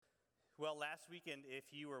Well, last weekend,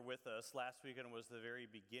 if you were with us, last weekend was the very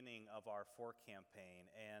beginning of our FOR campaign.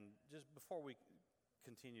 And just before we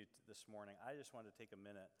continue this morning, I just wanted to take a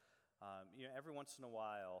minute. Every once in a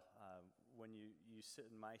while, when you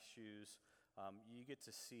sit in my shoes, you get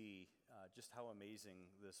to see just how amazing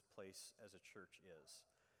this place as a church is.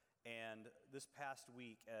 And this past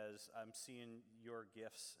week, as I'm seeing your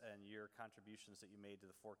gifts and your contributions that you made to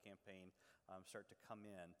the FOR campaign start to come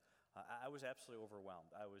in, I was absolutely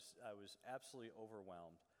overwhelmed. I was absolutely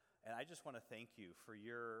overwhelmed. And I just want to thank you for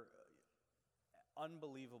your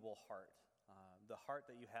unbelievable heart, the heart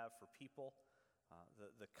that you have for people,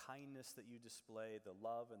 the kindness that you display, the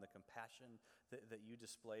love and the compassion that you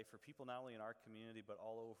display for people not only in our community but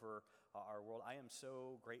all over our world. I am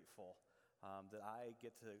so grateful that I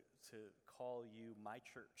get to call you my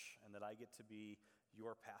church and that I get to be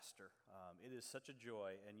your pastor. It is such a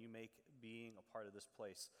joy, and you make being a part of this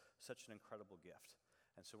place such an incredible gift.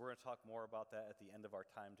 And so we're going to talk more about that at the end of our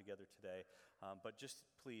time together today. But just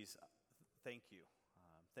please, thank you.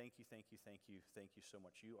 Thank you so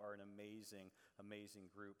much. You are an amazing, amazing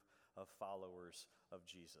group of followers of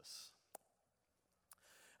Jesus.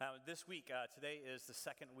 This week, today is the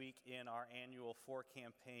second week in our annual FOR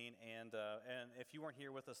campaign, and if you weren't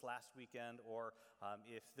here with us last weekend, or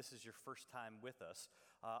if this is your first time with us,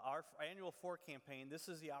 our annual FOR campaign, this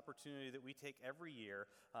is the opportunity that we take every year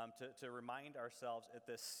to remind ourselves at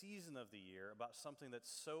this season of the year about something that's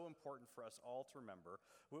so important for us all to remember,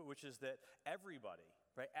 which is that everybody,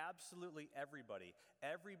 right, absolutely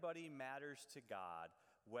everybody matters to God,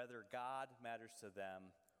 whether God matters to them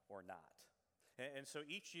or not. And so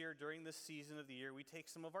each year during this season of the year, we take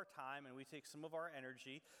some of our time and we take some of our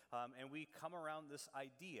energy and we come around this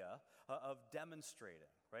idea of demonstrating,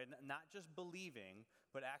 right? Not just believing,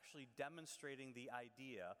 but actually demonstrating the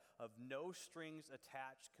idea of no strings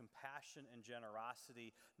attached compassion and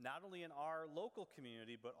generosity, not only in our local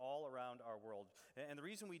community, but all around our world. And the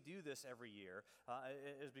reason we do this every year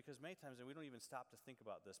is because many times, and we don't even stop to think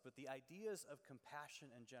about this, but the ideas of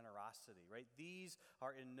compassion and generosity, right? These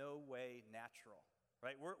are in no way natural.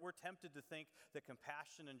 Right? We're tempted to think that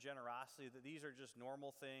compassion and generosity, that these are just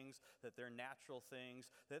normal things, that they're natural things,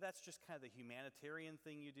 that's just kind of the humanitarian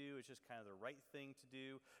thing you do, it's just kind of the right thing to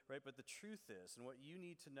do, right? But the truth is, and what you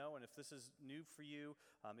need to know, and if this is new for you,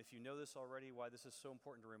 if you know this already, why this is so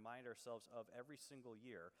important to remind ourselves of every single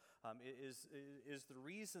year, is the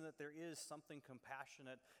reason that there is something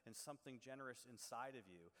compassionate and something generous inside of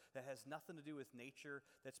you that has nothing to do with nature,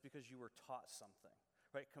 that's because you were taught something.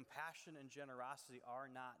 Right? Compassion and generosity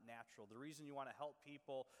are not natural. The reason you want to help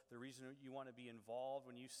people, the reason you want to be involved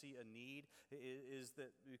when you see a need is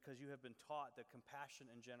that because you have been taught that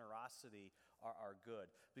compassion and generosity are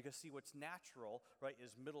good. Because see, what's natural, right,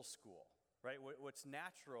 is middle school. Right? What's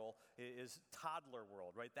natural is toddler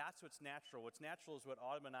world, right? That's what's natural. What's natural is what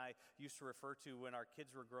Autumn and I used to refer to when our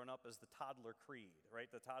kids were growing up as the toddler creed,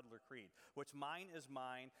 right? The toddler creed. What's mine is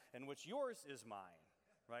mine, and what's yours is mine.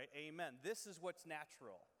 Right? Amen. This is what's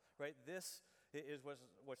natural, right? This is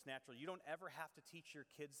what's natural. You don't ever have to teach your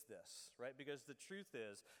kids this, right? Because the truth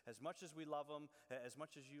is, as much as we love them, as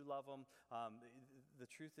much as you love them, the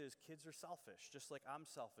truth is kids are selfish, just like I'm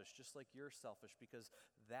selfish, just like you're selfish, because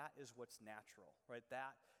that is what's natural, right?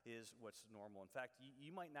 That is what's normal. In fact,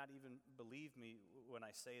 you might not even believe me when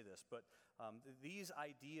I say this, but these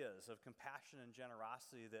ideas of compassion and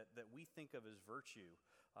generosity that we think of as virtue,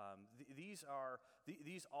 these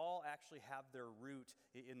all actually have their root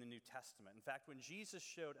in the New Testament. In fact, when Jesus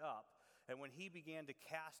showed up and when he began to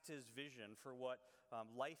cast his vision for what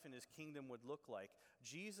life in his kingdom would look like,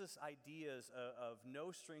 Jesus' ideas of no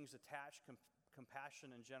strings attached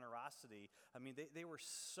compassion and generosity, I mean, they were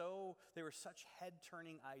such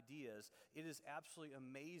head-turning ideas. It is absolutely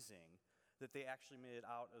amazing that they actually made it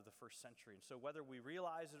out of the first century. And so whether we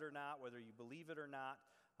realize it or not, whether you believe it or not,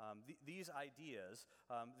 these ideas,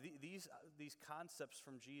 these concepts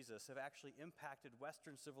from Jesus have actually impacted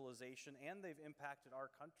Western civilization, and they've impacted our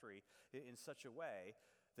country in such a way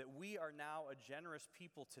that we are now a generous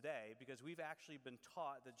people today because we've actually been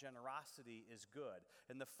taught that generosity is good.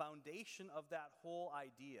 And the foundation of that whole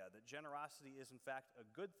idea, that generosity is in fact a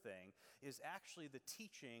good thing, is actually the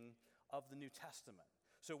teaching of the New Testament.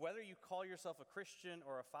 So whether you call yourself a Christian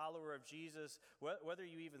or a follower of Jesus, whether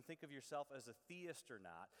you even think of yourself as a theist or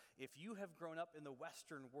not, if you have grown up in the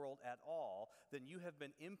Western world at all, then you have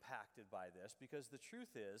been impacted by this, because the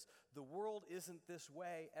truth is, the world isn't this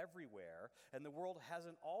way everywhere, and the world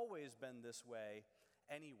hasn't always been this way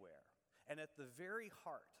anywhere. And at the very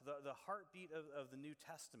heart, the heartbeat of the New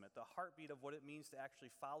Testament, the heartbeat of what it means to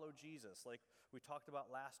actually follow Jesus, like we talked about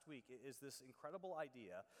last week, is this incredible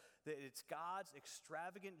idea that it's God's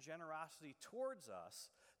extravagant generosity towards us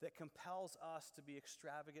that compels us to be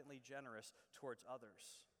extravagantly generous towards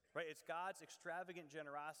others. Right? It's God's extravagant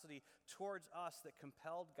generosity towards us that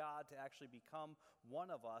compelled God to actually become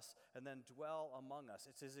one of us and then dwell among us.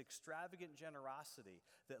 It's his extravagant generosity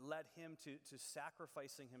that led him to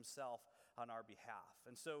sacrificing himself on our behalf.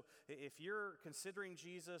 And so if you're considering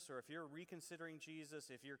Jesus, or if you're reconsidering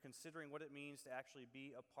Jesus, if you're considering what it means to actually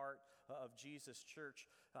be a part of Jesus' church,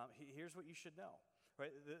 here's what you should know.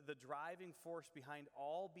 Right? The driving force behind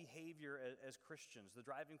all behavior as Christians, the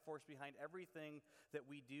driving force behind everything that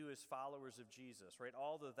we do as followers of Jesus, right?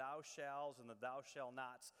 All the thou shalls and the thou shall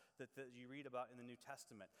nots that you read about in the New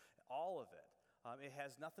Testament, all of it. It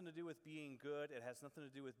has nothing to do with being good. It has nothing to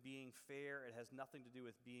do with being fair. It has nothing to do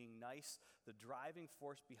with being nice. The driving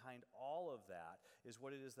force behind all of that is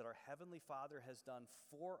what it is that our Heavenly Father has done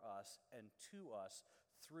for us and to us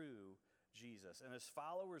through Jesus. And as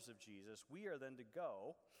followers of Jesus, we are then to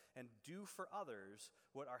go and do for others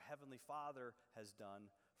what our Heavenly Father has done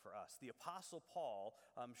for us. The Apostle Paul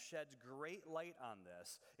sheds great light on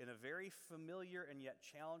this in a very familiar and yet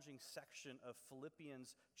challenging section of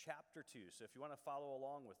Philippians chapter 2. So if you want to follow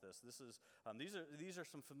along with this, these are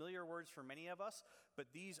some familiar words for many of us, but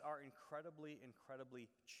these are incredibly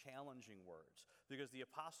challenging words, because the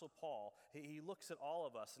Apostle Paul, he looks at all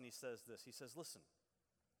of us and he says this. He says, listen,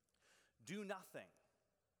 do nothing,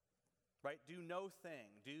 right? Do no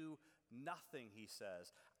thing. Do nothing, he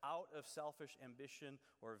says, out of selfish ambition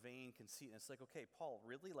or vain conceit. And it's like, okay, Paul,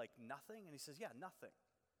 really? Like nothing? And he says, yeah, nothing.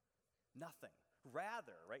 Nothing.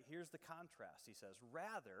 Rather, right? Here's the contrast. He says,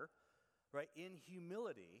 rather, right, in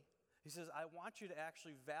humility, he says, I want you to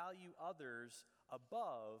actually value others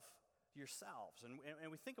above yourselves. And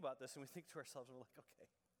we think about this and we think to ourselves, and we're like, okay,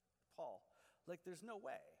 Paul, like there's no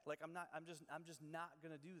way. Like I'm just not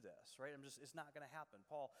going to do this, right? It's not going to happen.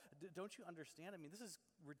 Paul, don't you understand? I mean, this is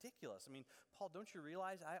ridiculous. I mean, Paul, don't you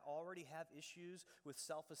realize I already have issues with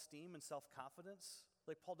self-esteem and self-confidence?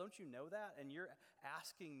 Like, Paul, don't you know that? And you're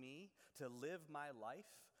asking me to live my life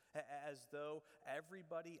as though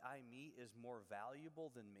everybody I meet is more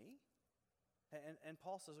valuable than me? And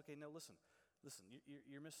Paul says, okay, no, listen,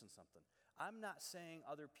 you're missing something. I'm not saying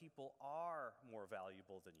other people are more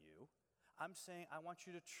valuable than you. I'm saying I want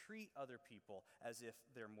you to treat other people as if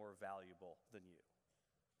they're more valuable than you.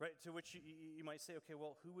 Right? To which you might say, okay,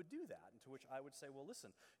 well, who would do that? And to which I would say, well, listen,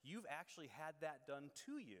 you've actually had that done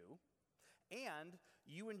to you, and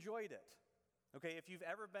you enjoyed it. Okay, if you've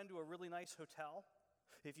ever been to a really nice hotel,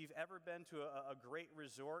 if you've ever been to a great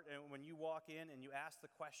resort, and when you walk in and you ask the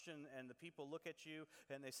question and the people look at you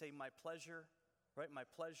and they say, my pleasure, right, my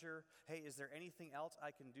pleasure, hey, is there anything else I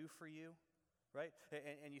can do for you? Right?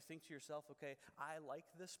 And you think to yourself, okay, I like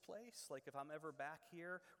this place. Like if I'm ever back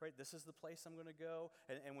here, right, this is the place I'm going to go.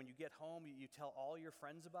 And when you get home, you tell all your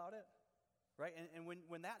friends about it. Right? And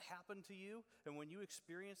when that happened to you, and when you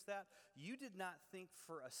experienced that, you did not think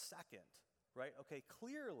for a second, right? Okay,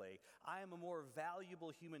 clearly, I am a more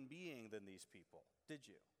valuable human being than these people. Did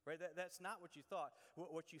you? Right? That's not what you thought.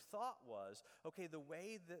 What you thought was, okay, the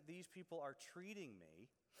way that these people are treating me,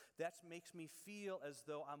 that makes me feel as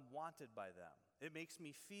though I'm wanted by them. It makes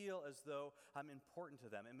me feel as though I'm important to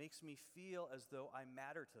them. It makes me feel as though I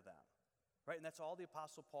matter to them. Right? And that's all the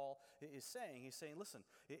Apostle Paul is saying. He's saying, listen,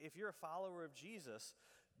 if you're a follower of Jesus,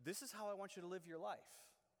 this is how I want you to live your life.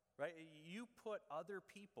 Right? You put other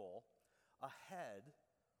people ahead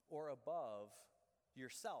or above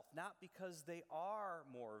yourself, not because they are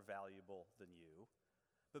more valuable than you,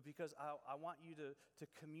 but because I want you to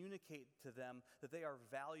communicate to them that they are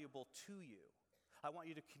valuable to you. I want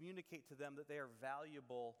you to communicate to them that they are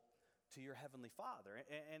valuable to your Heavenly Father.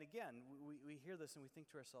 And again, we hear this and we think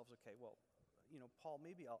to ourselves, okay, well, Paul,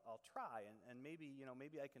 maybe I'll try, and maybe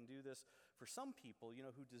I can do this for some people,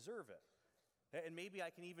 who deserve it. And maybe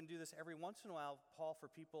I can even do this every once in a while, Paul, for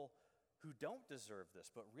people who don't deserve this.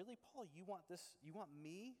 But really, Paul, you want this, you want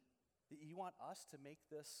me, you want us to make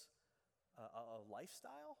this a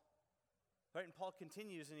lifestyle? Right? And Paul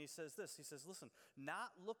continues and he says this. He says, listen,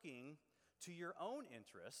 not looking to your own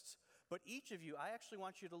interests, but each of you, I actually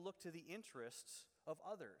want you to look to the interests of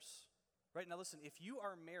others. Right, now listen, if you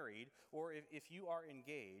are married or if you are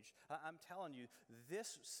engaged, I'm telling you,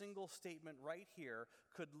 this single statement right here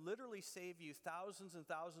could literally save you thousands and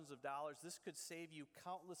thousands of dollars. This could save you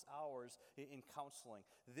countless hours in counseling.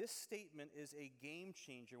 This statement is a game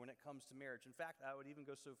changer when it comes to marriage. In fact, I would even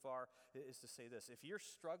go so far as to say this. If you're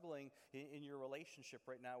struggling in your relationship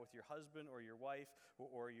right now with your husband or your wife,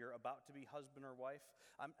 or you're about to be husband or wife,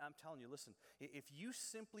 I'm telling you, listen, if you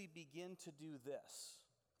simply begin to do this,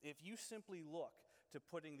 if you simply look to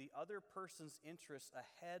putting the other person's interests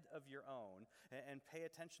ahead of your own and pay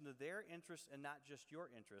attention to their interests and not just your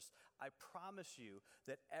interests, I promise you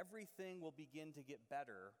that everything will begin to get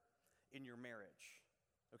better in your marriage.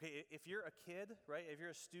 Okay, if you're a kid, right, if you're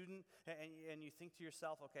a student and you think to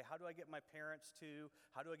yourself, okay, how do I get my parents to?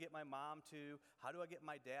 How do I get my mom to? How do I get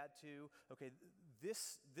my dad to? Okay,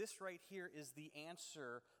 this right here is the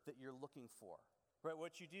answer that you're looking for. Right,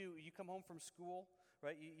 what you do, you come home from school,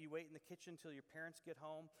 right? You wait in the kitchen till your parents get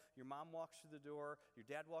home. Your mom walks through the door. Your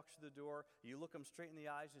dad walks through the door. You look them straight in the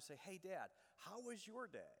eyes and you say, hey, Dad, how was your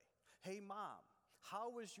day? Hey, Mom,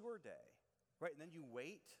 how was your day? Right, and then you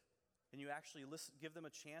wait and you actually listen, give them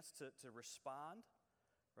a chance to respond,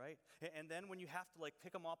 right? And then when you have to like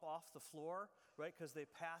pick them up off the floor, right, because they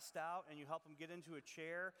passed out, and you help them get into a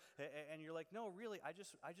chair, and you're like, no, really, I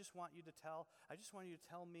just want you to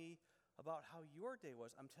tell me about how your day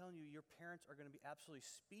was. I'm telling you, your parents are going to be absolutely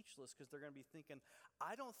speechless because they're going to be thinking,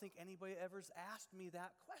 I don't think anybody ever's asked me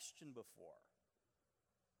that question before.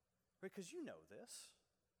 Right? Because you know this,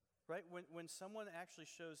 right? When someone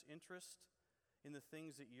actually shows interest in the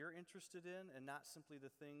things that you're interested in and not simply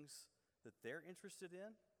the things that they're interested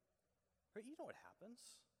in, right? You know what happens,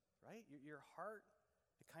 right? Your heart,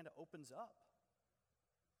 it kind of opens up.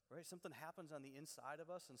 Right? Something happens on the inside of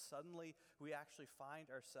us, and suddenly we actually find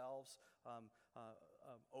ourselves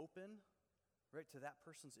open, right, to that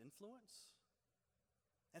person's influence.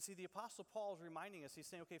 And see, the Apostle Paul is reminding us, he's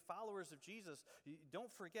saying, okay, followers of Jesus,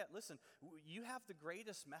 don't forget, listen, you have the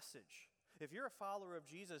greatest message. If you're a follower of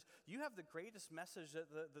Jesus, you have the greatest message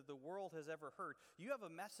that the world has ever heard. You have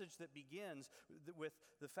a message that begins with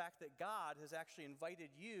the fact that God has actually invited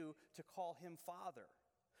you to call him Father.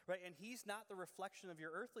 Right? And he's not the reflection of your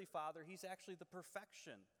earthly father. He's actually the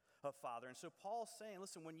perfection of Father. And so Paul's saying,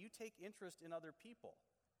 listen, when you take interest in other people,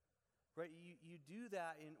 right, you do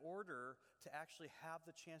that in order to actually have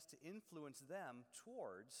the chance to influence them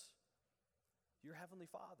towards your heavenly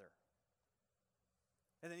Father.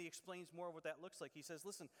 And then he explains more of what that looks like. He says,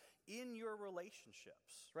 listen, in your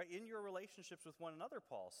relationships, right, in your relationships with one another,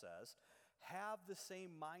 Paul says, have the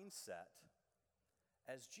same mindset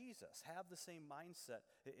as Jesus. Have the same mindset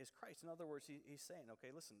as Christ. In other words, he's saying, okay,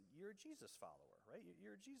 listen, you're a Jesus follower, right?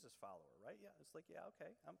 You're a Jesus follower, right? Yeah, it's like, yeah,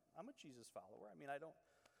 okay, I'm a Jesus follower. I mean,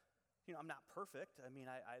 I'm not perfect. I mean,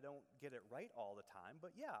 I don't get it right all the time,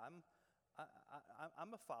 but yeah,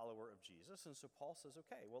 I'm a follower of Jesus. And so Paul says,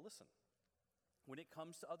 okay, well, listen, when it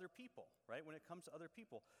comes to other people, right? When it comes to other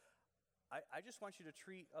people, I just want you to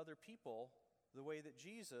treat other people the way that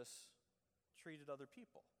Jesus treated other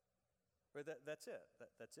people. Right, that's it.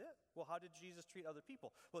 That's it. Well, how did Jesus treat other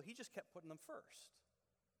people? Well, he just kept putting them first.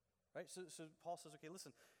 Right? So Paul says, okay,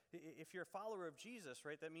 listen, if you're a follower of Jesus,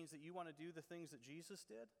 right, that means that you want to do the things that Jesus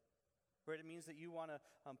did. Right? It means that you want to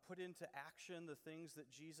put into action the things that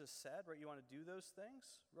Jesus said. Right? You want to do those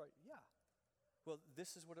things? Right? Yeah. Well,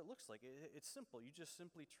 this is what it looks like. It's simple. You just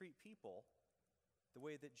simply treat people the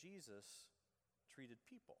way that Jesus treated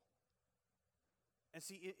people. And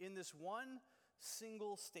see, in this one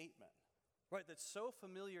single statement, right, that's so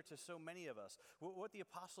familiar to so many of us, what the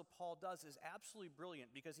Apostle Paul does is absolutely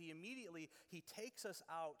brilliant, because he takes us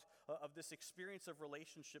out of this experience of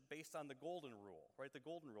relationship based on the golden rule, right? The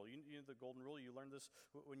golden rule. You know the golden rule, you learned this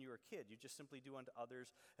when you were a kid. You just simply do unto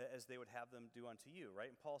others as they would have them do unto you,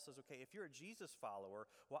 right? And Paul says, okay, if you're a Jesus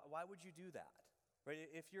follower, why would you do that?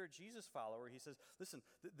 Right? If you're a Jesus follower, he says, listen,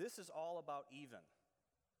 this is all about even.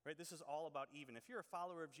 Right? This is all about even. If you're a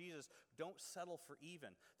follower of Jesus, don't settle for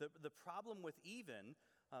even. The problem with even,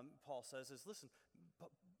 Paul says, is listen,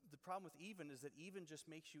 the problem with even is that even just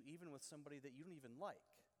makes you even with somebody that you don't even like.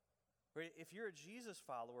 Right? If you're a Jesus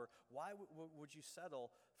follower, why would you settle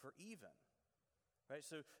for even? Right?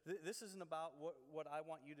 So this isn't about what I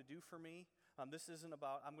want you to do for me. This isn't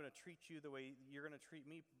about I'm going to treat you the way you're going to treat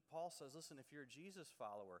me. Paul says, listen, if you're a Jesus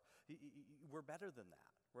follower, we're better than that.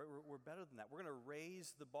 We're better than that. We're going to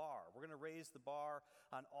raise the bar. We're going to raise the bar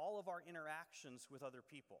on all of our interactions with other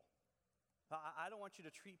people. I don't want you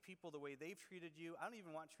to treat people the way they've treated you. I don't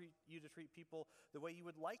even want you to treat people the way you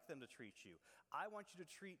would like them to treat you. I want you to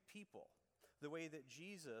treat people the way that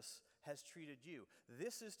Jesus has treated you.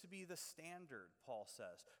 This is to be the standard, Paul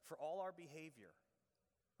says, for all our behavior.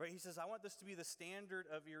 Right? He says, I want this to be the standard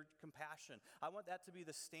of your compassion. I want that to be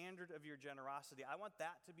the standard of your generosity. I want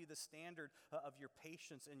that to be the standard of your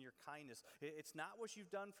patience and your kindness. It's not what you've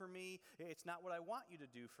done for me. It's not what I want you to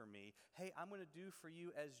do for me. Hey, I'm going to do for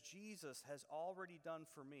you as Jesus has already done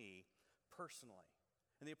for me personally.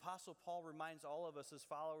 And the Apostle Paul reminds all of us as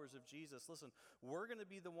followers of Jesus, listen, we're going to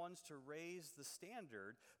be the ones to raise the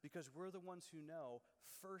standard because we're the ones who know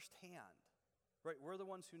firsthand. Right, we're the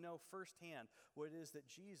ones who know firsthand what it is that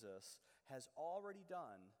Jesus has already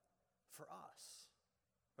done for us.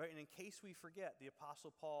 Right, and in case we forget, the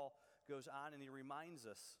Apostle Paul goes on and he reminds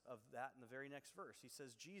us of that in the very next verse. He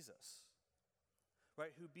says, Jesus,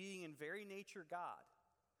 right, who being in very nature God,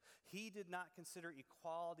 he did not consider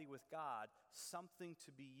equality with God something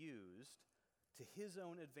to be used to his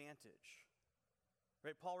own advantage.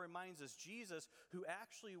 Right, Paul reminds us, Jesus, who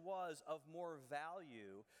actually was of more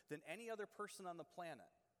value than any other person on the planet.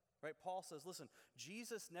 Right, Paul says, listen,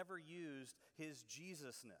 Jesus never used his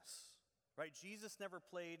Jesusness. Right, Jesus never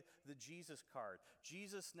played the Jesus card.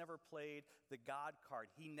 Jesus never played the God card.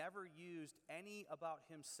 He never used any about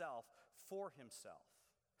himself for himself.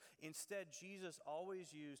 Instead, Jesus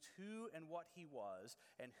always used who and what he was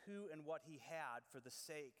and who and what he had for the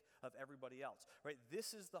sake of everybody else. Right,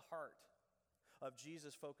 this is the heart of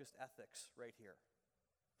Jesus-focused ethics right here.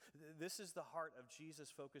 This is the heart of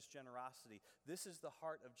Jesus-focused generosity. This is the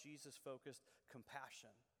heart of Jesus-focused compassion.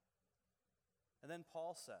 And then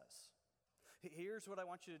Paul says, here's what I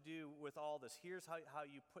want you to do with all this. Here's how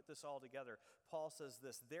you put this all together. Paul says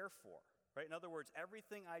this, therefore, right? In other words,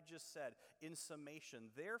 everything I just said in summation,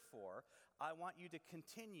 therefore, I want you to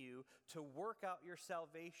continue to work out your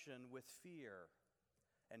salvation with fear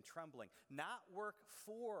and trembling. Not work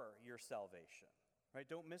for your salvation, right?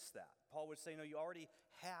 Don't miss that. Paul would say, no, you already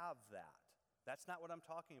have that. That's not what I'm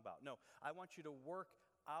talking about. No, I want you to work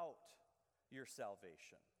out your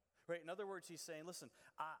salvation, right? In other words, he's saying, listen,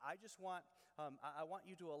 I just want, I want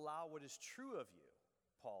you to allow what is true of you,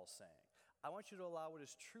 Paul's saying. I want you to allow what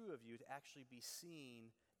is true of you to actually be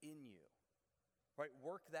seen in you, right?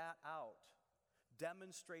 Work that out.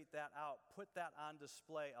 Demonstrate that out. Put that on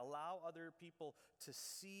display. Allow other people to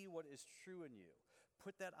see what is true in you.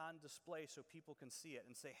 Put that on display so people can see it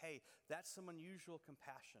and say, hey, that's some unusual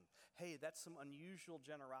compassion. Hey, that's some unusual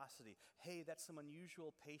generosity. Hey, that's some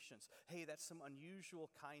unusual patience. Hey, that's some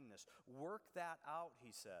unusual kindness. Work that out,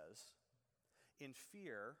 he says, in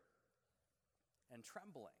fear and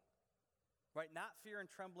trembling. Right? Not fear and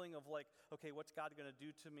trembling of like, okay, what's God going to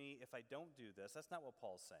do to me if I don't do this? That's not what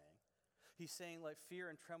Paul's saying. He's saying like fear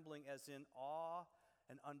and trembling as in awe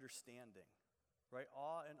and understanding, right?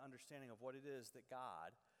 Awe and understanding of what it is that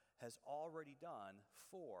God has already done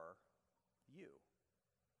for you.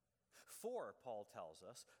 For, Paul tells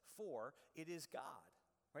us, for it is God,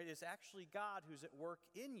 right? It's actually God who's at work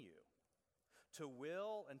in you to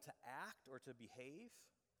will and to act or to behave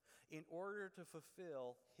in order to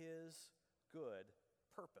fulfill his good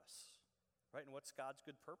purpose, right? And what's God's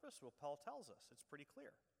good purpose? Well, Paul tells us. It's pretty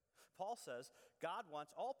clear. Paul says God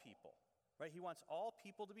wants all people, right? He wants all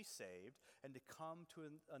people to be saved and to come to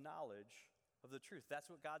a knowledge of the truth. That's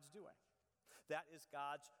what God's doing. That is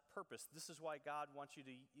God's purpose. This is why God wants you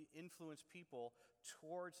to influence people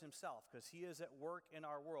towards himself, because he is at work in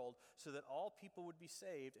our world so that all people would be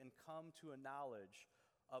saved and come to a knowledge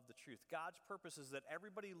of the truth. God's purpose is that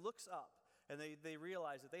everybody looks up and they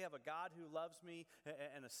realize that they have a God who loves me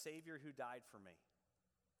and a Savior who died for me.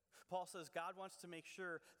 Paul says God wants to make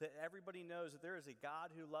sure that everybody knows that there is a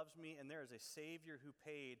God who loves me and there is a Savior who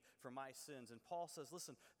paid for my sins. And Paul says,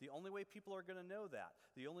 listen, the only way people are going to know that,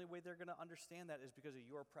 the only way they're going to understand that is because of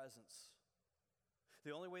your presence.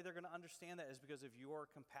 The only way they're going to understand that is because of your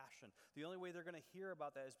compassion. The only way they're going to hear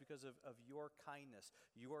about that is because of your kindness,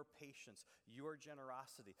 your patience, your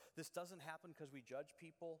generosity. This doesn't happen because we judge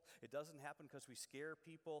people. It doesn't happen because we scare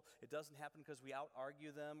people. It doesn't happen because we out-argue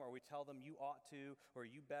them or we tell them you ought to or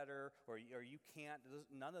you better or you can't.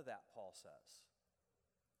 None of that, Paul says.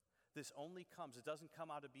 This only comes, it doesn't come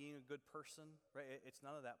out of being a good person, right? It's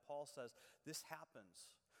none of that. Paul says this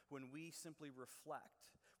happens when we simply reflect,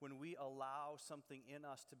 when we allow something in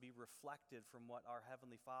us to be reflected from what our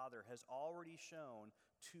Heavenly Father has already shown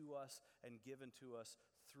to us and given to us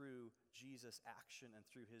through Jesus' action and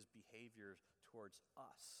through his behavior towards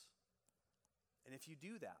us. And if you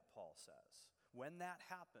do that, Paul says, when that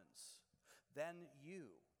happens, then you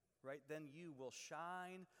will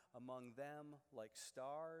shine among them like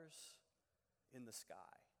stars in the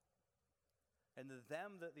sky. And the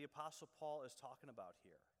them that the Apostle Paul is talking about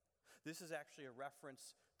here, this is actually a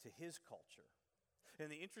reference to his culture. And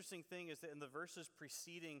the interesting thing is that in the verses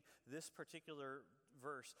preceding this particular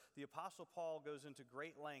verse, the Apostle Paul goes into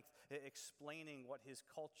great length explaining what his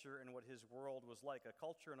culture and what his world was like, a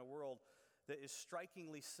culture and a world that is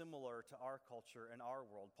strikingly similar to our culture and our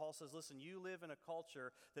world. Paul says, listen, you live in a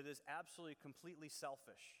culture that is absolutely, completely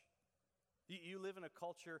selfish. You live in a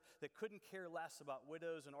culture that couldn't care less about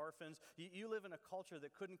widows and orphans. You live in a culture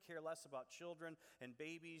that couldn't care less about children and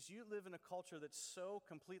babies. You live in a culture that's so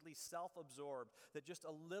completely self-absorbed that just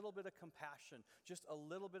a little bit of compassion, just a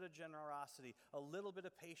little bit of generosity, a little bit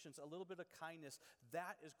of patience, a little bit of kindness,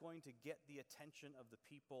 that is going to get the attention of the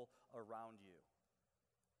people around you.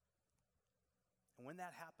 And when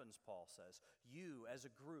that happens, Paul says, you as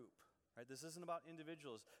a group, right? This isn't about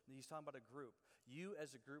individuals. He's talking about a group. You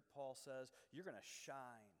as a group, Paul says, you're going to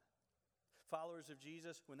shine. Followers of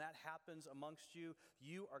Jesus, when that happens amongst you,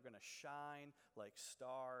 you are going to shine like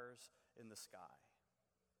stars in the sky.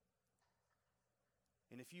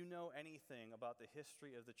 And if you know anything about the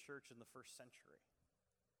history of the church in the first century,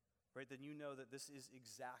 right, then you know that this is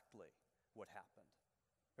exactly what happened.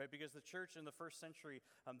 Right? Because the church in the first century,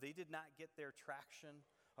 they did not get their traction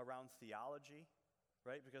around theology,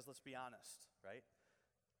 right? Because let's be honest, right?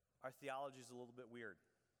 Our theology is a little bit weird,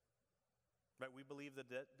 right? We believe that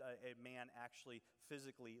a man actually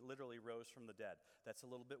physically, literally rose from the dead. That's a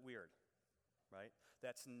little bit weird, right?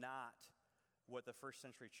 That's not what the first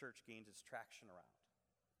century church gained its traction around.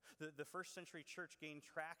 The first century church gained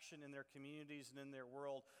traction in their communities and in their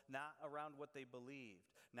world, not around what they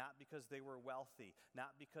believed, not because they were wealthy,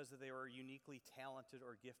 not because they were uniquely talented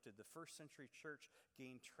or gifted. The first century church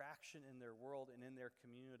gained traction in their world and in their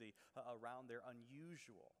community around their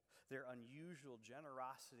unusual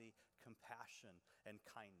generosity, compassion, and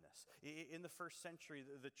kindness. In the first century,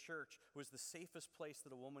 the church was the safest place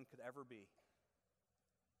that a woman could ever be.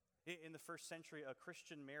 In the first century, a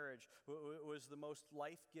Christian marriage was the most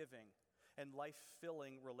life-giving and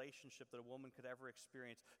life-filling relationship that a woman could ever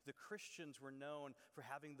experience. The Christians were known for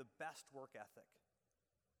having the best work ethic.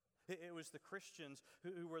 It was the Christians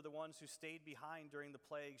who were the ones who stayed behind during the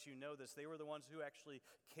plagues. You know this. They were the ones who actually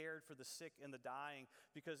cared for the sick and the dying,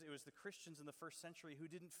 because it was the Christians in the first century who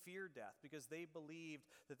didn't fear death, because they believed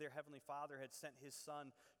that their Heavenly Father had sent His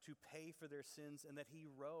Son to pay for their sins and that He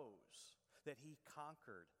rose, that He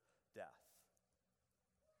conquered death.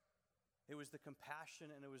 It was the compassion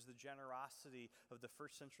and it was the generosity of the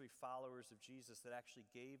first century followers of Jesus that actually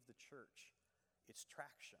gave the church its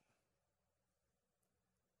traction.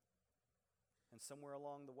 And somewhere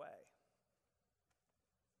along the way,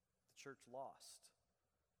 the church lost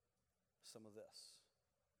some of this.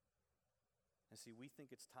 And see, we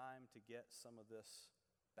think it's time to get some of this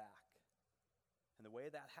back. And the way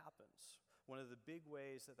that happens, one of the big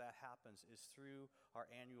ways that happens, is through our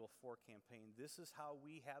annual 4 campaign. This is how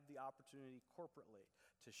we have the opportunity corporately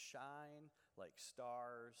to shine like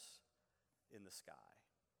stars in the sky.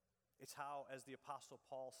 It's how, as the Apostle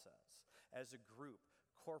Paul says, as a group,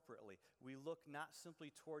 corporately, we look not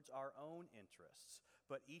simply towards our own interests,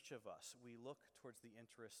 but each of us, we look towards the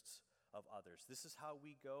interests of others. This is how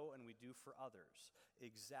we go and we do for others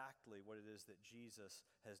exactly what it is that Jesus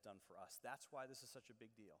has done for us. That's why this is such a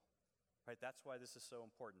big deal. Right? That's why this is so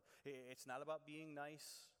important. It's not about being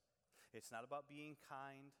nice. It's not about being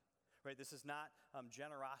kind. Right? This is not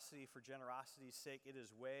generosity for generosity's sake. It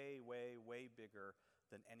is way, way, way bigger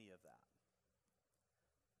than any of that.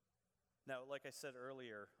 Now, like I said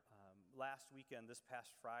earlier, last weekend, this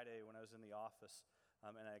past Friday, when I was in the office,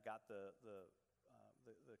 and I got the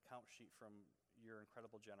count sheet from your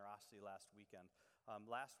incredible generosity last weekend.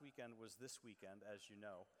 Last weekend was this weekend, as you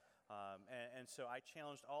know. And so I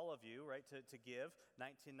challenged all of you, right, to give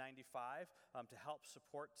 $19.95 to help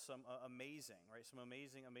support some amazing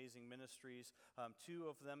ministries. 2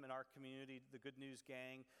 of them in our community, the Good News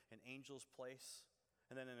Gang and Angel's Place.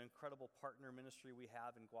 And then an incredible partner ministry we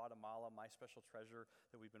have in Guatemala, My Special Treasure,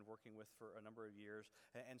 that we've been working with for a number of years.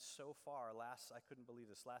 And so far, I couldn't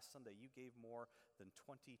believe this, last Sunday, you gave more than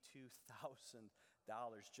 $22,000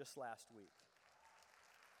 just last week,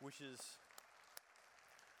 which is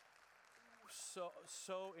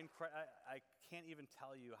so incredible. I can't even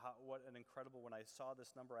tell you what an incredible, when I saw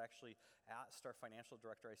this number, I actually asked our financial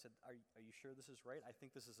director, I said, are you sure this is right? I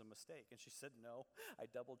think this is a mistake. And she said, no,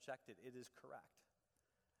 I double-checked it. It is correct.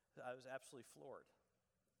 I was absolutely floored.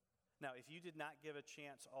 Now, if you did not give a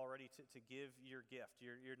chance already to give your gift,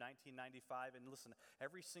 your $19.95, and listen,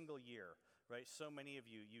 every single year, right, so many of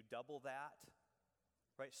you double that,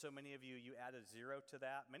 right? So many of you add a 0 to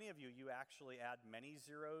that. Many of you actually add many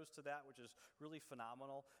zeros to that, which is really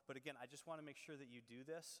phenomenal. But again, I just want to make sure that you do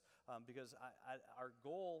this because our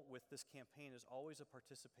goal with this campaign is always a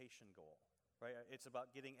participation goal. right? It's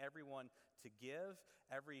about getting everyone to give,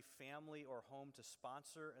 every family or home to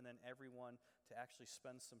sponsor, and then everyone to actually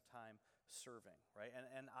spend some time serving, right?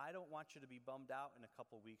 And I don't want you to be bummed out in a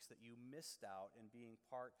couple weeks that you missed out in being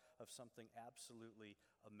part of something absolutely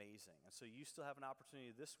amazing. And so you still have an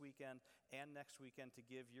opportunity this weekend and next weekend to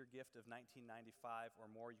give your gift of $19.95 or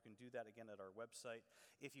more. You can do that again at our website.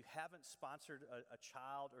 If you haven't sponsored a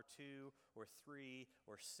child or two or three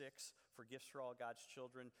or six for Gifts for All God's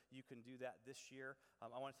Children, you can do that this year. I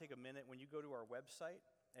want to take a minute. When you go to our website,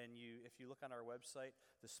 and if you look on our website,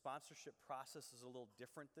 the sponsorship process is a little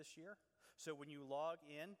different this year. So when you log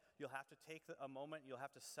in, you'll have to take a moment. You'll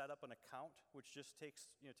have to set up an account, which just takes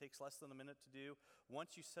less than a minute to do.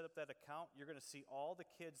 Once you set up that account, you're going to see all the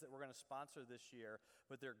kids that we're going to sponsor this year,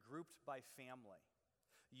 but they're grouped by family.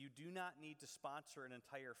 You do not need to sponsor an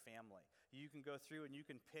entire family. You can go through and you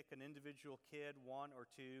can pick an individual kid, one or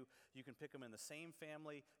two. You can pick them in the same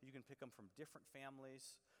family. You can pick them from different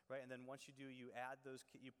families, right? And then once you do, you add those,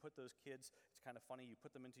 you put those kids. It's kind of funny. You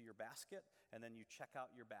put them into your basket, and then you check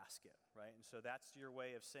out your basket, right? And so that's your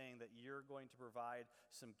way of saying that you're going to provide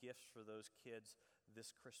some gifts for those kids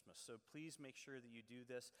this Christmas. So please make sure that you do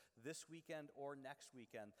this weekend or next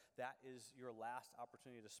weekend. That is your last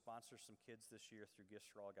opportunity to sponsor some kids this year through Gifts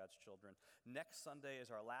for All God's Children. Next Sunday is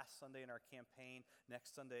our last Sunday in our campaign.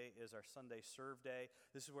 Next Sunday is our Sunday Serve Day.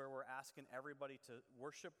 This is where we're asking everybody to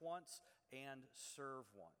worship once and serve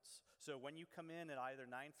once. So when you come in at either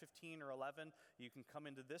 9:15 or 11, you can come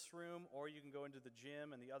into this room or you can go into the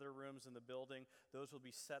gym and the other rooms in the building. Those will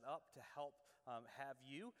be set up to help have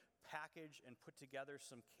you package and put together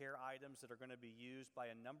some care items that are going to be used by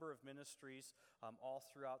a number of ministries all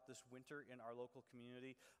throughout this winter in our local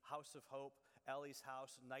community. House of Hope, Ellie's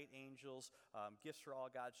House, Night Angels, Gifts for All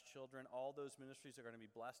God's Children, all those ministries are going to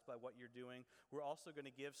be blessed by what you're doing. We're also going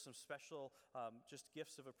to give some special just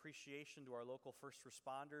gifts of appreciation to our local first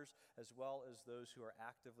responders, as well as those who are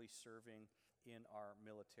actively serving in our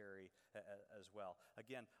military as well.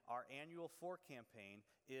 Again, our annual 4 campaign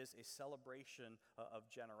is a celebration of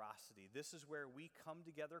generosity. This is where we come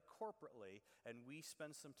together corporately and we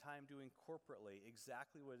spend some time doing corporately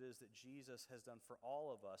exactly what it is that Jesus has done for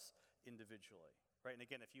all of us individually. Right, and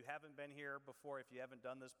again, if you haven't been here before, if you haven't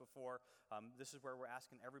done this before, this is where we're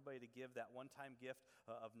asking everybody to give that one-time gift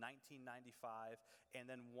of $19.95. And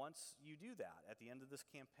then once you do that, at the end of this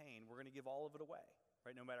campaign, we're going to give all of it away.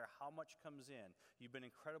 Right, no matter how much comes in. You've been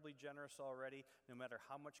incredibly generous already. No matter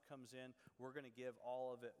how much comes in, we're going to give all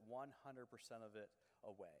of it, 100% of it,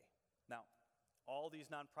 away. Now, all these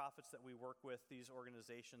nonprofits that we work with, these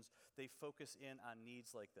organizations, they focus in on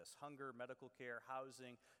needs like this: hunger, medical care,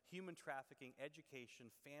 housing, human trafficking, education,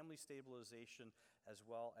 family stabilization, as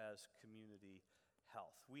well as community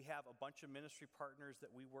health. We have a bunch of ministry partners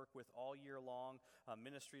that we work with all year long,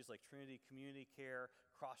 ministries like Trinity Community Care,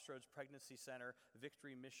 Crossroads Pregnancy Center,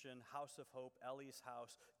 Victory Mission, House of Hope, Ellie's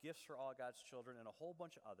House, Gifts for All God's Children, and a whole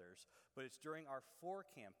bunch of others. But it's during our 4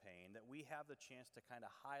 campaign that we have the chance to kind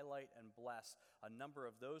of highlight and bless a number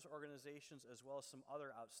of those organizations, as well as some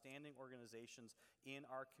other outstanding organizations in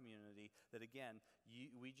our community that, again,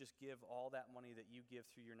 we just give all that money that you give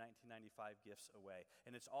through your $19.95 gifts away.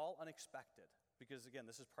 And it's all unexpected. Because, again,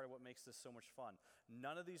 this is part of what makes this so much fun.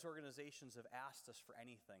 None of these organizations have asked us for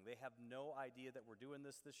anything. They have no idea that we're doing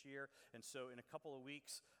this year. And so in a couple of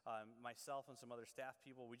weeks, myself and some other staff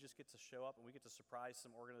people, we just get to show up and we get to surprise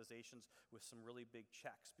some organizations with some really big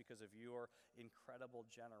checks because of your incredible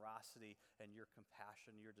generosity and your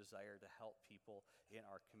compassion, your desire to help people in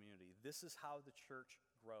our community. This is how the church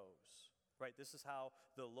grows, right? This is how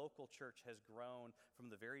the local church has grown from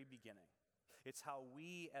the very beginning. It's how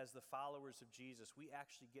we, as the followers of Jesus, we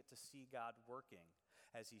actually get to see God working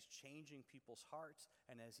as he's changing people's hearts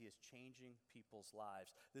and as he is changing people's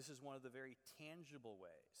lives. This is one of the very tangible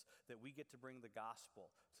ways that we get to bring the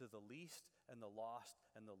gospel to the least and the lost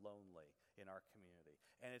and the lonely in our community.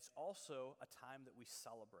 And it's also a time that we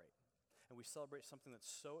celebrate. And we celebrate something that's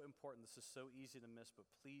so important. This is so easy to miss, but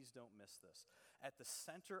please don't miss this. At the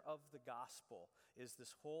center of the gospel is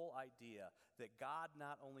this whole idea that God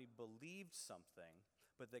not only believed something,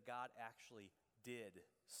 but that God actually did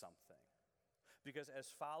something. Because as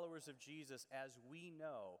followers of Jesus, as we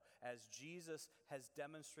know, as Jesus has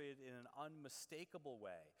demonstrated in an unmistakable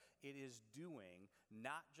way, it is doing,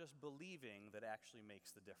 not just believing, that actually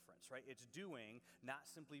makes the difference, right? It's doing, not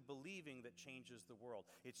simply believing, that changes the world.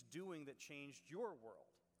 It's doing that changed your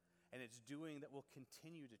world. And it's doing that will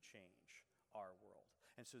continue to change our world.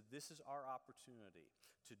 And so this is our opportunity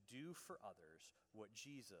to do for others what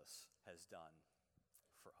Jesus has done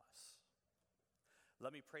for us.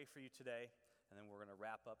 Let me pray for you today. and then we're going to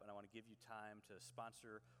wrap up, and I want to give you time to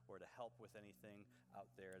sponsor or to help with anything out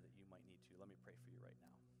there that you might need to. Let me pray for you right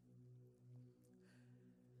now.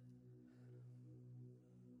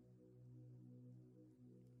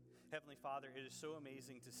 Heavenly Father, it is so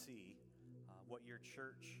amazing to see what your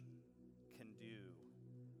church can do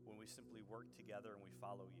when we simply work together and we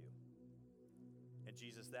follow you. And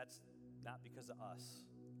Jesus, that's not because of us.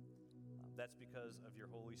 That's because of your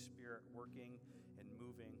Holy Spirit working and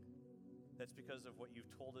moving. That's because of what you've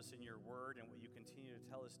told us in your word and what you continue to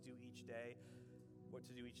tell us do each day. What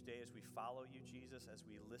to do each day as we follow you, Jesus, as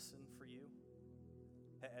we listen for you,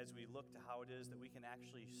 as we look to how it is that we can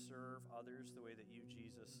actually serve others the way that you,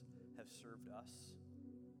 Jesus, have served us.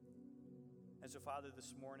 And so, Father,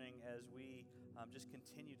 this morning, as we just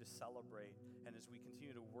continue to celebrate and as we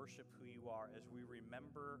continue to worship who you are, as we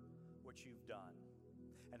remember what you've done,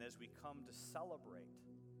 and as we come to celebrate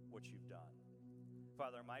what you've done,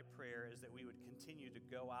 Father, my prayer is that we would continue to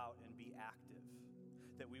go out and be active,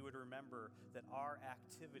 that we would remember that our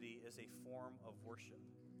activity is a form of worship.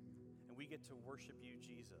 And we get to worship you,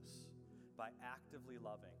 Jesus, by actively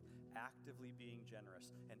loving, actively being generous,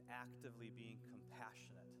 and actively being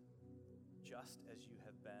compassionate, just as you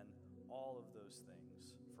have been all of those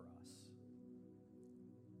things for us.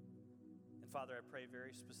 And Father, I pray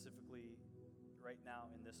very specifically right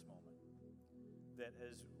now in this moment that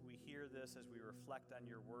as we hear this, as we reflect on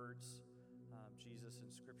your words, Jesus,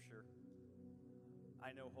 in Scripture,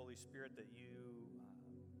 I know, Holy Spirit, that you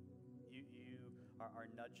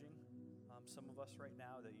are nudging some of us right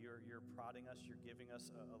now, that you're prodding us, you're giving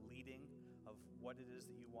us a leading of what it is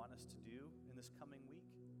that you want us to do in this coming week.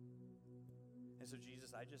 And so,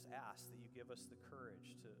 Jesus, I just ask that you give us the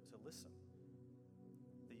courage to listen,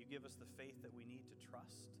 that you give us the faith that we need to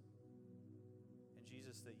trust, and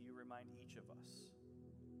Jesus, that you remind each of us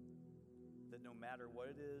that no matter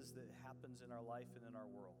what it is that happens in our life and in our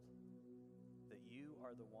world, that you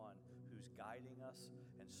are the one who's guiding us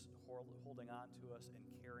and holding on to us and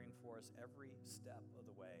caring for us every step of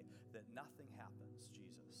the way, that nothing happens,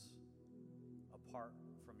 Jesus, apart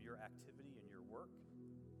from your activity and your work,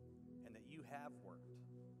 and that you have worked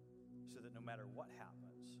so that no matter what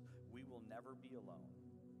happens, we will never be alone,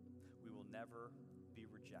 we will never be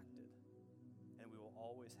rejected, and we will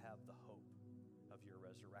always have the hope of your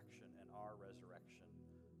resurrection and our resurrection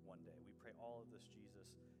one day. We pray all of this,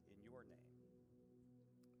 Jesus, in your name.